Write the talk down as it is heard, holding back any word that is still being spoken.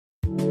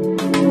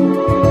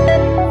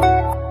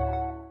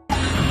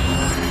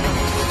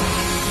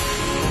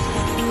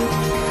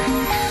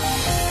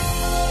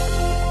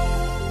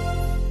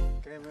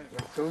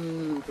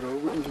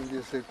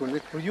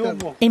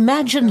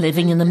Imagine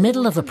living in the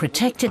middle of a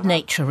protected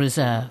nature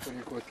reserve.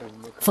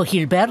 For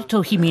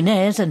Gilberto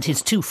Jimenez and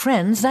his two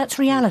friends, that's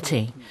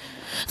reality.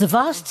 The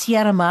vast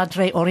Sierra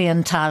Madre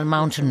Oriental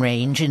mountain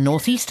range in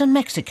northeastern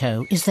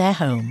Mexico is their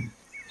home.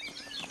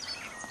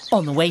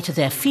 On the way to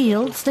their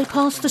fields, they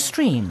pass the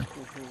stream.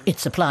 It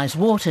supplies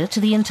water to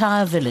the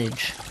entire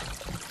village.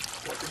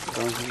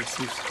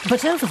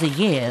 But over the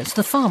years,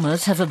 the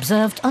farmers have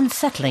observed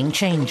unsettling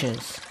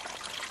changes.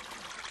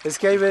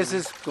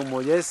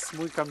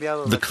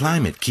 The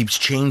climate keeps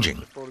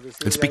changing.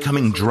 It's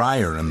becoming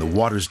drier and the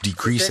water's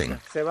decreasing.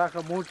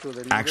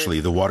 Actually,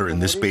 the water in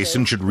this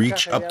basin should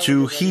reach up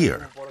to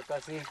here.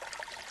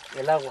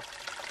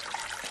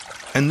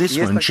 And this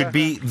one should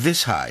be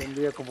this high.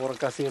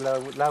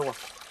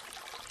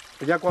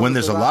 When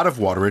there's a lot of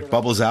water, it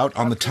bubbles out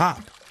on the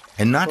top,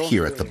 and not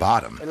here at the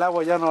bottom.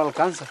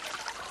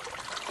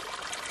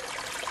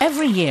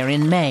 Every year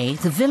in May,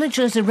 the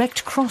villagers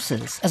erect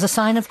crosses as a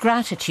sign of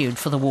gratitude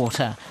for the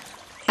water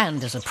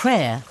and as a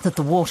prayer that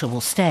the water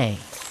will stay.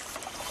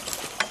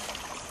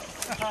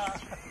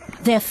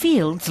 Their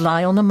fields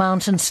lie on the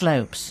mountain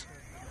slopes.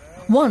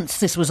 Once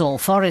this was all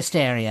forest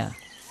area.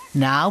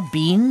 Now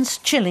beans,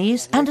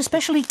 chilies and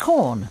especially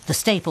corn, the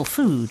staple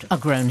food, are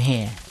grown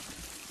here.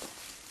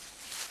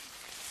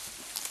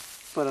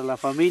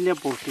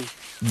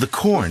 The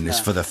corn is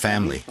for the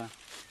family.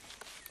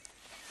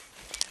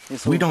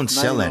 We don't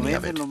sell any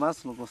of it.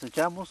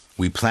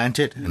 We plant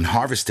it and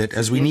harvest it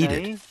as we need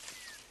it.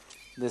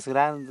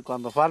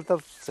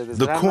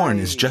 The corn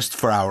is just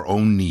for our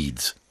own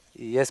needs.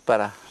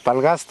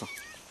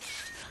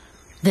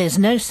 There's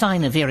no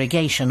sign of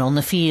irrigation on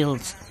the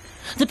fields.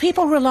 The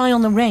people rely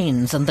on the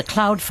rains and the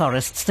cloud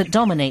forests that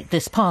dominate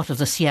this part of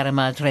the Sierra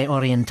Madre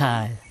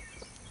Oriental.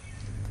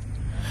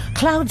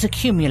 Clouds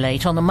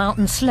accumulate on the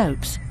mountain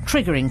slopes,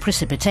 triggering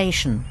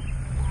precipitation.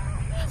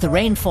 The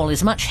rainfall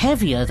is much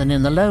heavier than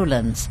in the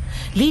lowlands,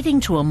 leading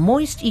to a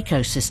moist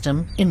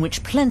ecosystem in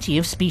which plenty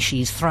of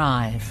species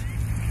thrive.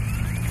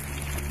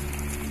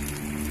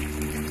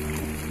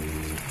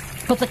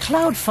 But the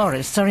cloud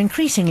forests are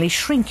increasingly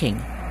shrinking,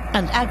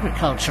 and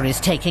agriculture is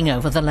taking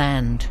over the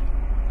land.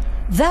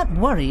 That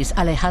worries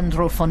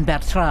Alejandro von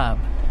Bertrab.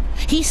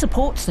 He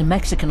supports the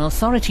Mexican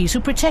authorities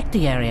who protect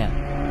the area,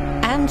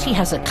 and he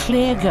has a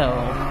clear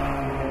goal.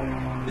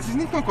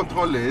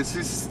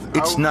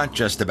 It's not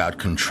just about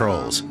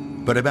controls,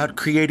 but about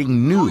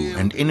creating new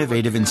and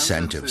innovative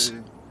incentives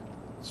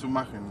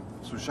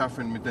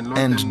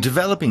and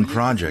developing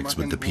projects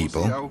with the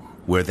people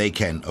where they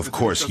can, of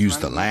course, use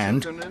the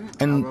land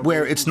and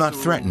where it's not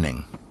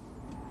threatening.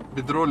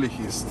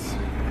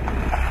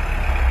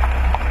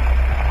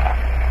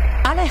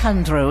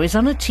 Alejandro is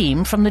on a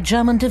team from the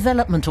German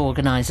development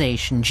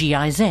organization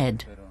GIZ.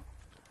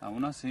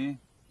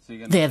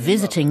 They're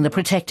visiting the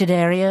protected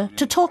area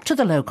to talk to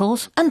the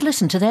locals and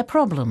listen to their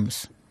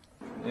problems.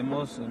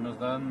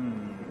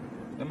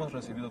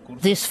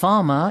 This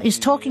farmer is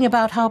talking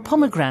about how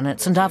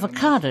pomegranates and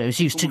avocados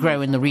used to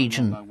grow in the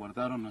region,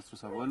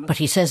 but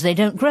he says they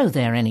don't grow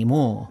there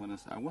anymore.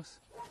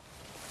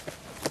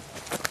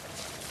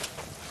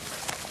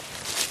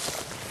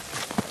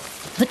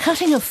 The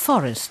cutting of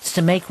forests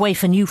to make way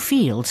for new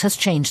fields has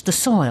changed the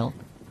soil.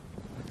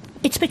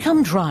 It's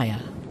become drier.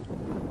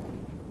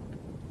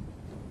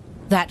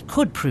 That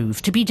could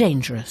prove to be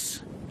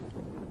dangerous.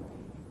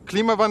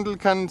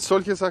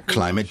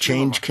 Climate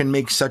change can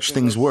make such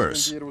things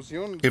worse.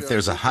 If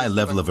there's a high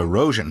level of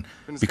erosion,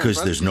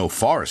 because there's no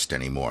forest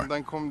anymore,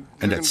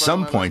 and at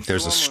some point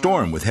there's a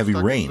storm with heavy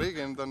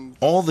rain,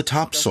 all the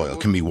topsoil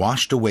can be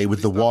washed away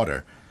with the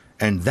water,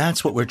 and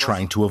that's what we're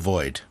trying to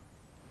avoid.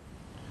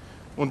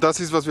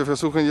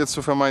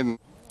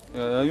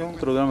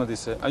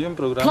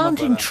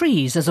 Planting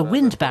trees as a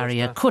wind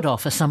barrier could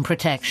offer some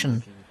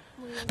protection.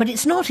 But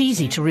it's not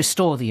easy to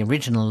restore the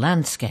original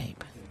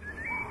landscape.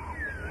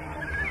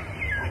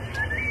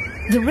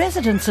 The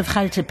residents of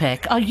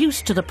Jaltepec are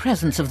used to the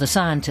presence of the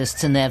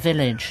scientists in their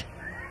village.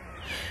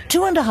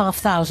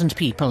 2,500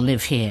 people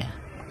live here.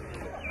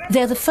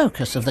 They're the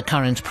focus of the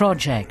current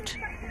project.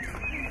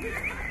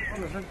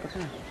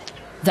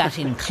 That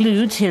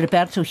includes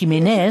Gilberto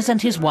Jimenez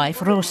and his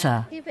wife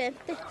Rosa.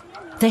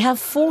 They have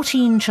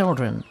 14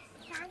 children,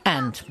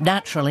 and,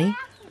 naturally,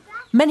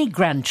 many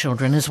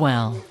grandchildren as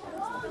well.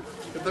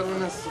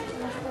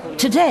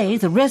 Today,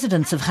 the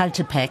residents of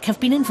Jaltepec have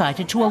been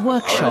invited to a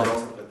workshop.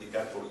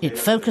 It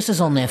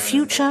focuses on their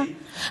future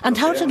and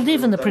how to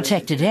live in the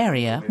protected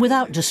area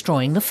without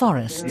destroying the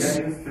forests.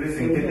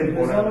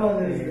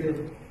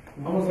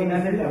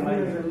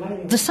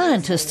 The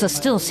scientists are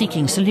still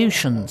seeking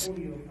solutions.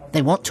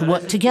 They want to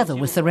work together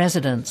with the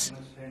residents.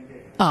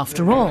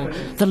 After all,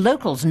 the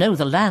locals know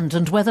the land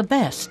and weather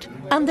best,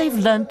 and they've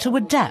learned to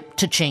adapt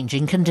to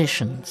changing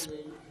conditions.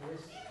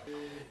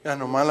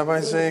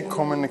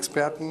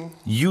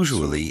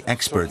 Usually,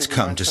 experts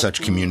come to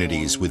such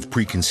communities with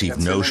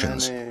preconceived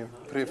notions.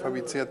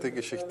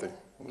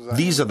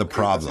 These are the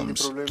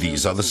problems.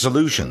 These are the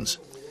solutions.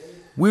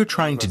 We're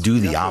trying to do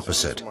the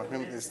opposite.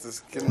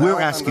 We're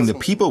asking the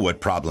people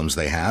what problems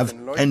they have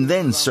and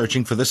then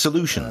searching for the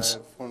solutions.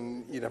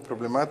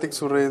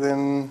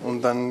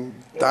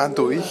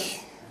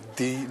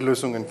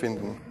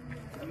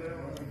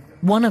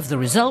 One of the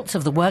results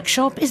of the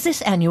workshop is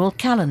this annual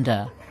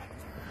calendar.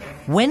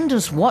 When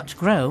does what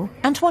grow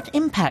and what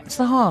impacts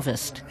the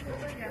harvest?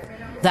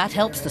 That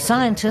helps the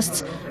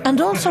scientists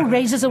and also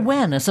raises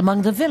awareness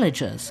among the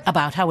villagers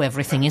about how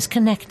everything is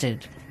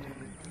connected.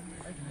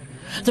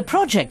 The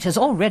project has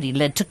already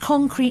led to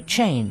concrete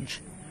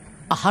change.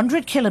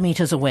 100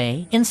 kilometers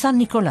away in San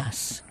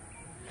Nicolas.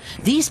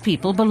 These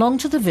people belong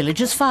to the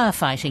village's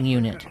firefighting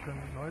unit.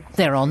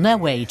 They're on their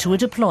way to a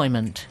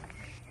deployment.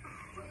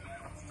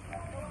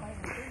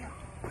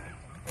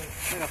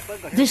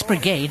 This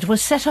brigade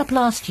was set up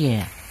last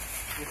year.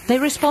 They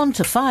respond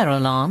to fire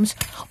alarms,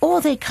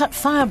 or they cut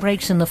fire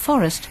breaks in the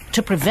forest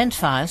to prevent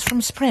fires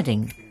from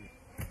spreading.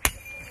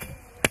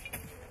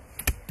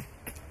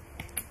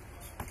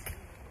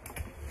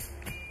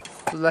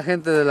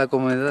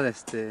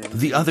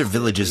 The other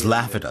villages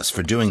laugh at us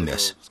for doing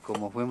this,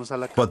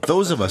 but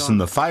those of us in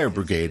the fire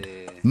brigade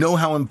know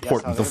how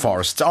important the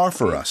forests are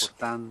for us.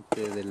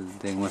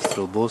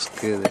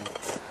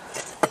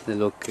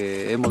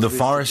 The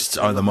forests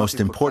are the most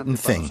important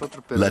thing.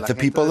 Let the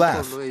people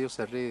laugh.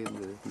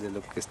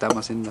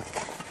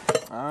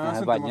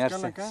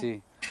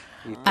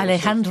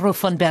 Alejandro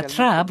von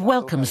Bertrab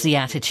welcomes the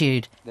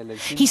attitude.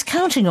 He's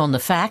counting on the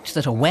fact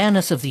that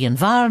awareness of the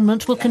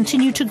environment will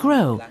continue to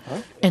grow,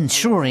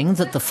 ensuring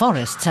that the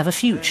forests have a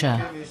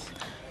future.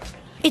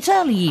 It's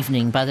early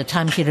evening by the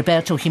time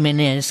Gilberto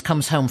Jimenez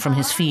comes home from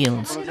his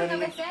fields.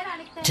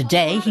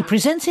 Today, he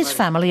presents his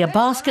family a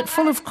basket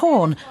full of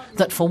corn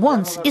that for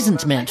once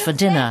isn't meant for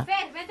dinner.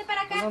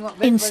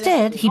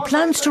 Instead, he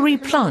plans to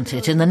replant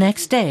it in the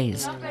next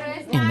days,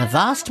 in the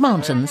vast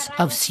mountains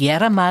of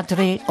Sierra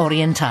Madre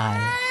Oriental.